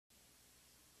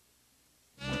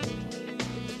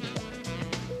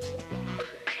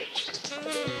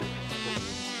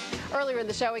Earlier in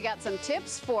the show, we got some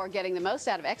tips for getting the most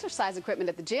out of exercise equipment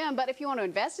at the gym. But if you want to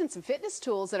invest in some fitness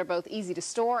tools that are both easy to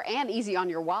store and easy on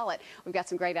your wallet, we've got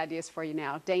some great ideas for you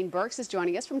now. Dane Burks is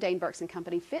joining us from Dane Burks &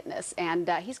 Company Fitness, and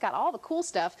he's got all the cool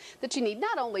stuff that you need,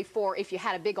 not only for if you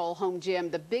had a big old home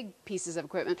gym, the big pieces of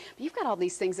equipment, but you've got all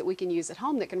these things that we can use at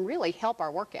home that can really help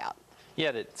our workout.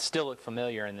 Yeah, that still look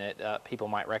familiar and that people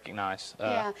might recognize.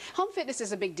 Yeah, home fitness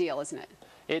is a big deal, isn't it?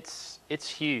 It's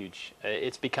huge.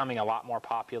 It's becoming a lot more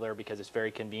popular because it's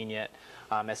very convenient.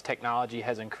 As technology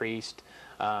has increased,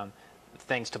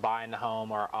 things to buy in the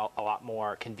home are a lot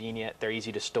more convenient. They're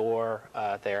easy to store.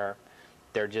 They're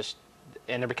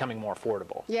becoming more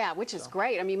affordable. Yeah, which is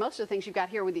great. I mean, most of the things you've got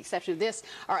here, with the exception of this,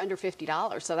 are under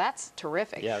 $50, so that's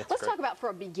terrific. Yeah, Let's talk about for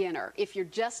a beginner. If you're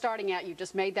just starting out, you've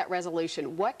just made that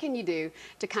resolution, what can you do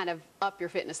to kind of up your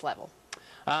fitness level?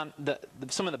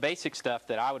 Some of the basic stuff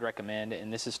that I would recommend,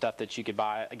 and this is stuff that you could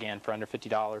buy, again, for under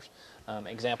 $50.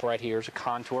 Example right here is a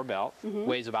contour belt.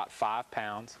 Weighs about 5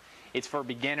 pounds. It's for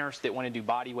beginners that want to do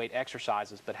body weight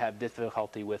exercises but have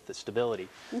difficulty with the stability.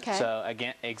 Okay. So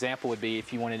again, example would be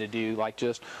if you wanted to do like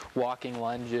just walking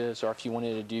lunges, or if you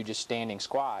wanted to do just standing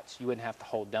squats, you wouldn't have to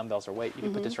hold dumbbells or weight. You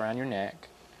could put this around your neck.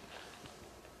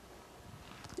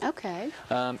 Okay.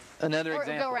 Another or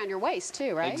example. Go around your waist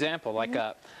too, right? Example, like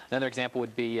another example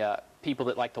would be people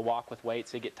that like to walk with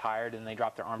weights. They get tired and they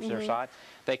drop their arms to their side.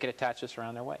 They could attach this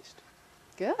around their waist.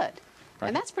 Good. Right.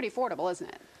 And that's pretty affordable, isn't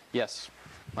it? Yes,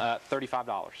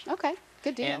 $35. Okay,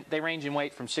 good deal. And they range in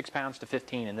weight from 6 pounds to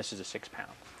 15, and this is a 6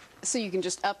 pound. So you can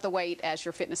just up the weight as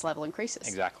your fitness level increases.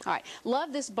 Exactly. All right.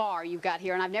 Love this bar you've got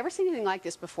here, and I've never seen anything like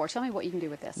this before. Tell me what you can do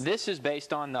with this. This is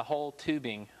based on the whole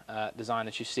tubing design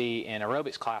that you see in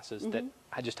aerobics classes that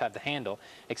I just have the handle,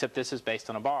 except this is based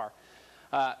on a bar.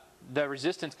 The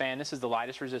resistance band, this is the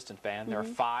lightest resistance band. There are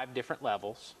 5 different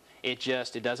levels. It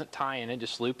doesn't tie in, it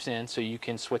just loops in, so you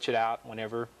can switch it out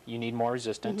whenever you need more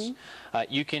resistance.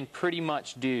 You can pretty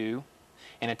much do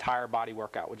an entire body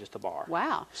workout with just a bar.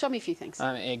 Wow. Show me a few things.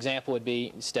 An example would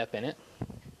be step in it.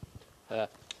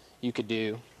 You could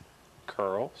do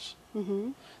curls,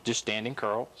 just standing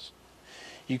curls.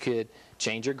 You could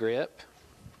change your grip,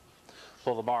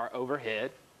 pull the bar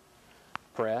overhead,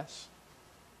 press,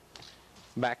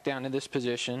 back down to this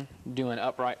position, doing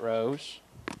upright rows.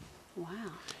 Wow.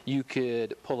 You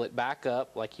could pull it back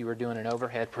up like you were doing an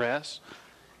overhead press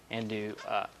and do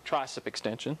tricep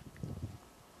extension.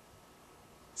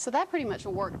 So that pretty much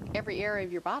will work every area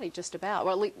of your body, just about.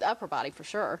 Well, at least the upper body for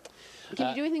sure. Can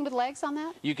you do anything with legs on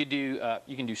that? You could do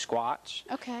you can do squats.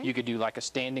 Okay. You could do like a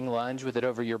standing lunge with it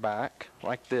over your back,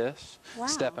 like this,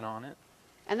 stepping on it.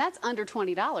 And that's under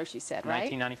 $20, you said,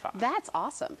 right? $19.95. That's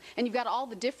awesome. And you've got all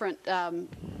the different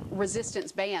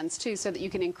resistance bands too, so that you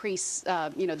can increase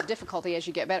you know, the difficulty as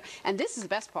you get better. And this is the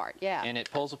best part, yeah. And it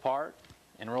pulls apart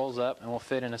and rolls up and will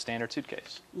fit in a standard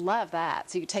suitcase. Love that.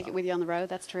 So you can take it with you on the road.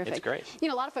 That's terrific. It's great. You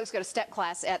know, a lot of folks go to step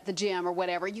class at the gym or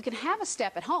whatever. You can have a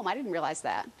step at home. I didn't realize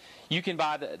that. You can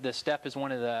buy the step is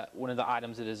one of the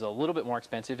items that is a little bit more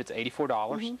expensive. It's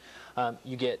 $84.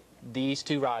 You get these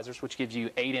 2 risers, which gives you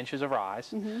 8 inches of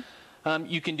rise.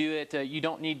 You can do it. You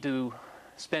don't need to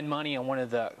spend money on one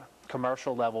of the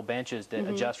commercial level benches that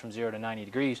adjust from 0 to 90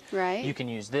 degrees. Right. You can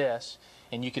use this,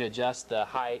 and you can adjust the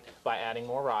height by adding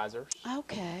more risers.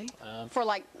 Okay. For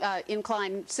like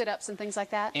incline sit-ups and things like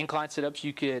that? Incline sit-ups,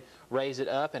 you could raise it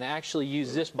up and actually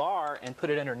use this bar and put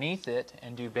it underneath it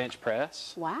and do bench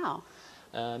press. Wow.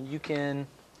 You can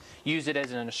use it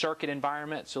as in a circuit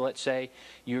environment. So let's say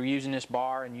you're using this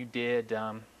bar and you did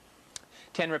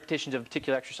 10 repetitions of a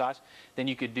particular exercise, then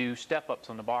you could do step-ups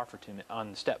on the bar for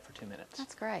on the step for 2 minutes.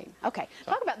 That's great. Okay,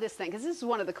 talk about this thing, because this is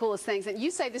one of the coolest things. And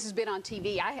you say this has been on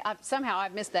TV. Somehow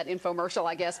I've missed that infomercial,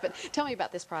 I guess. But tell me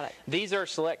about this product. These are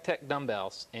Select Tech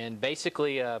dumbbells, and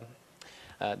basically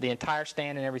the entire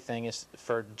stand and everything is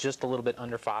for just a little bit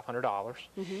under $500.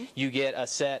 You get a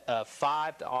set of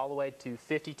 5 all the way to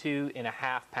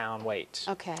 52.5-pound weights.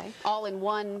 Okay, all in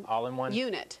one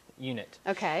unit.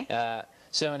 Okay.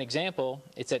 So an example,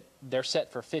 they're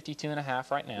set for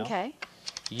 52.5 right now. Okay.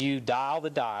 You dial the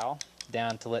dial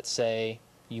down to, let's say,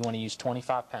 you want to use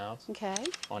 25 pounds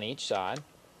on each side.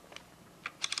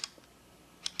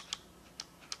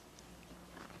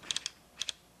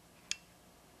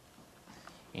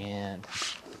 And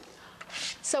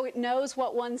so it knows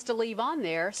what ones to leave on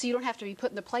there, so you don't have to be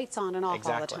putting the plates on and off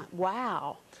all the time.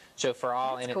 Wow. So for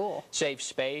all, that's and cool. It saves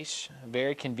space,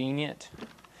 very convenient,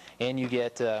 and you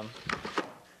get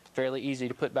fairly easy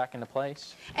to put back into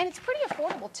place. And it's pretty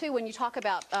affordable too when you talk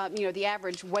about you know, the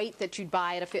average weight that you'd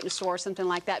buy at a fitness store or something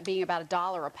like that being about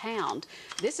 $1 a pound.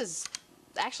 This is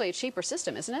actually a cheaper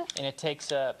system, isn't it? And it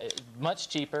takes up much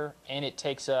cheaper, and it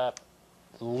takes up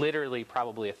literally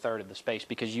probably a third of the space,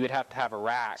 because you would have to have a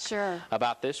rack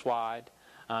about this wide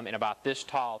and about this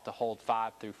tall to hold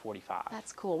 5 through 45.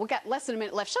 That's cool. We've got less than a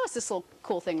minute left. Show us this little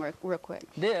cool thing real quick.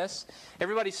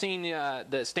 Everybody's seen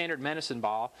the standard medicine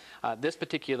ball. This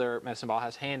particular medicine ball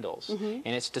has handles, and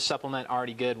it's to supplement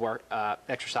already good work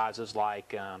exercises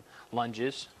like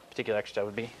lunges. Particular exercise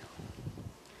would be.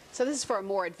 So this is for a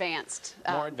more advanced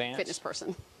fitness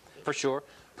person. For sure.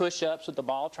 Push-ups with the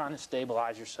ball, trying to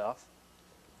stabilize yourself.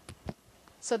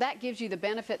 So that gives you the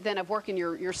benefit then of working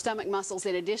your stomach muscles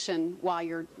in addition while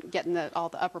you're getting all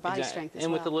the upper body strength as well.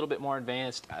 And with a little bit more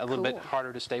advanced, a little bit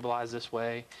harder to stabilize this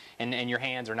way, and your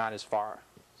hands are not as far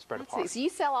spread apart. So you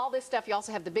sell all this stuff. You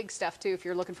also have the big stuff too if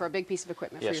you're looking for a big piece of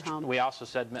equipment for your home. We also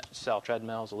sell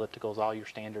treadmills, ellipticals, all your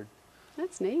standard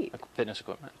That's neat. fitness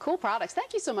equipment. Cool products.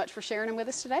 Thank you so much for sharing them with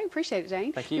us today. Appreciate it,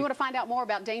 Dane. Thank you. If you want to find out more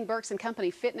about Dane Burks and Company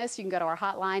Fitness, you can go to our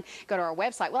hotline, go to our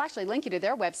website. We'll actually link you to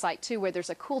their website too, where there's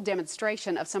a cool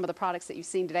demonstration of some of the products that you've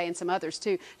seen today and some others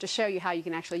too, to show you how you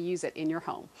can actually use it in your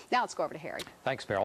home. Now let's go over to Harry. Thanks, Meryl.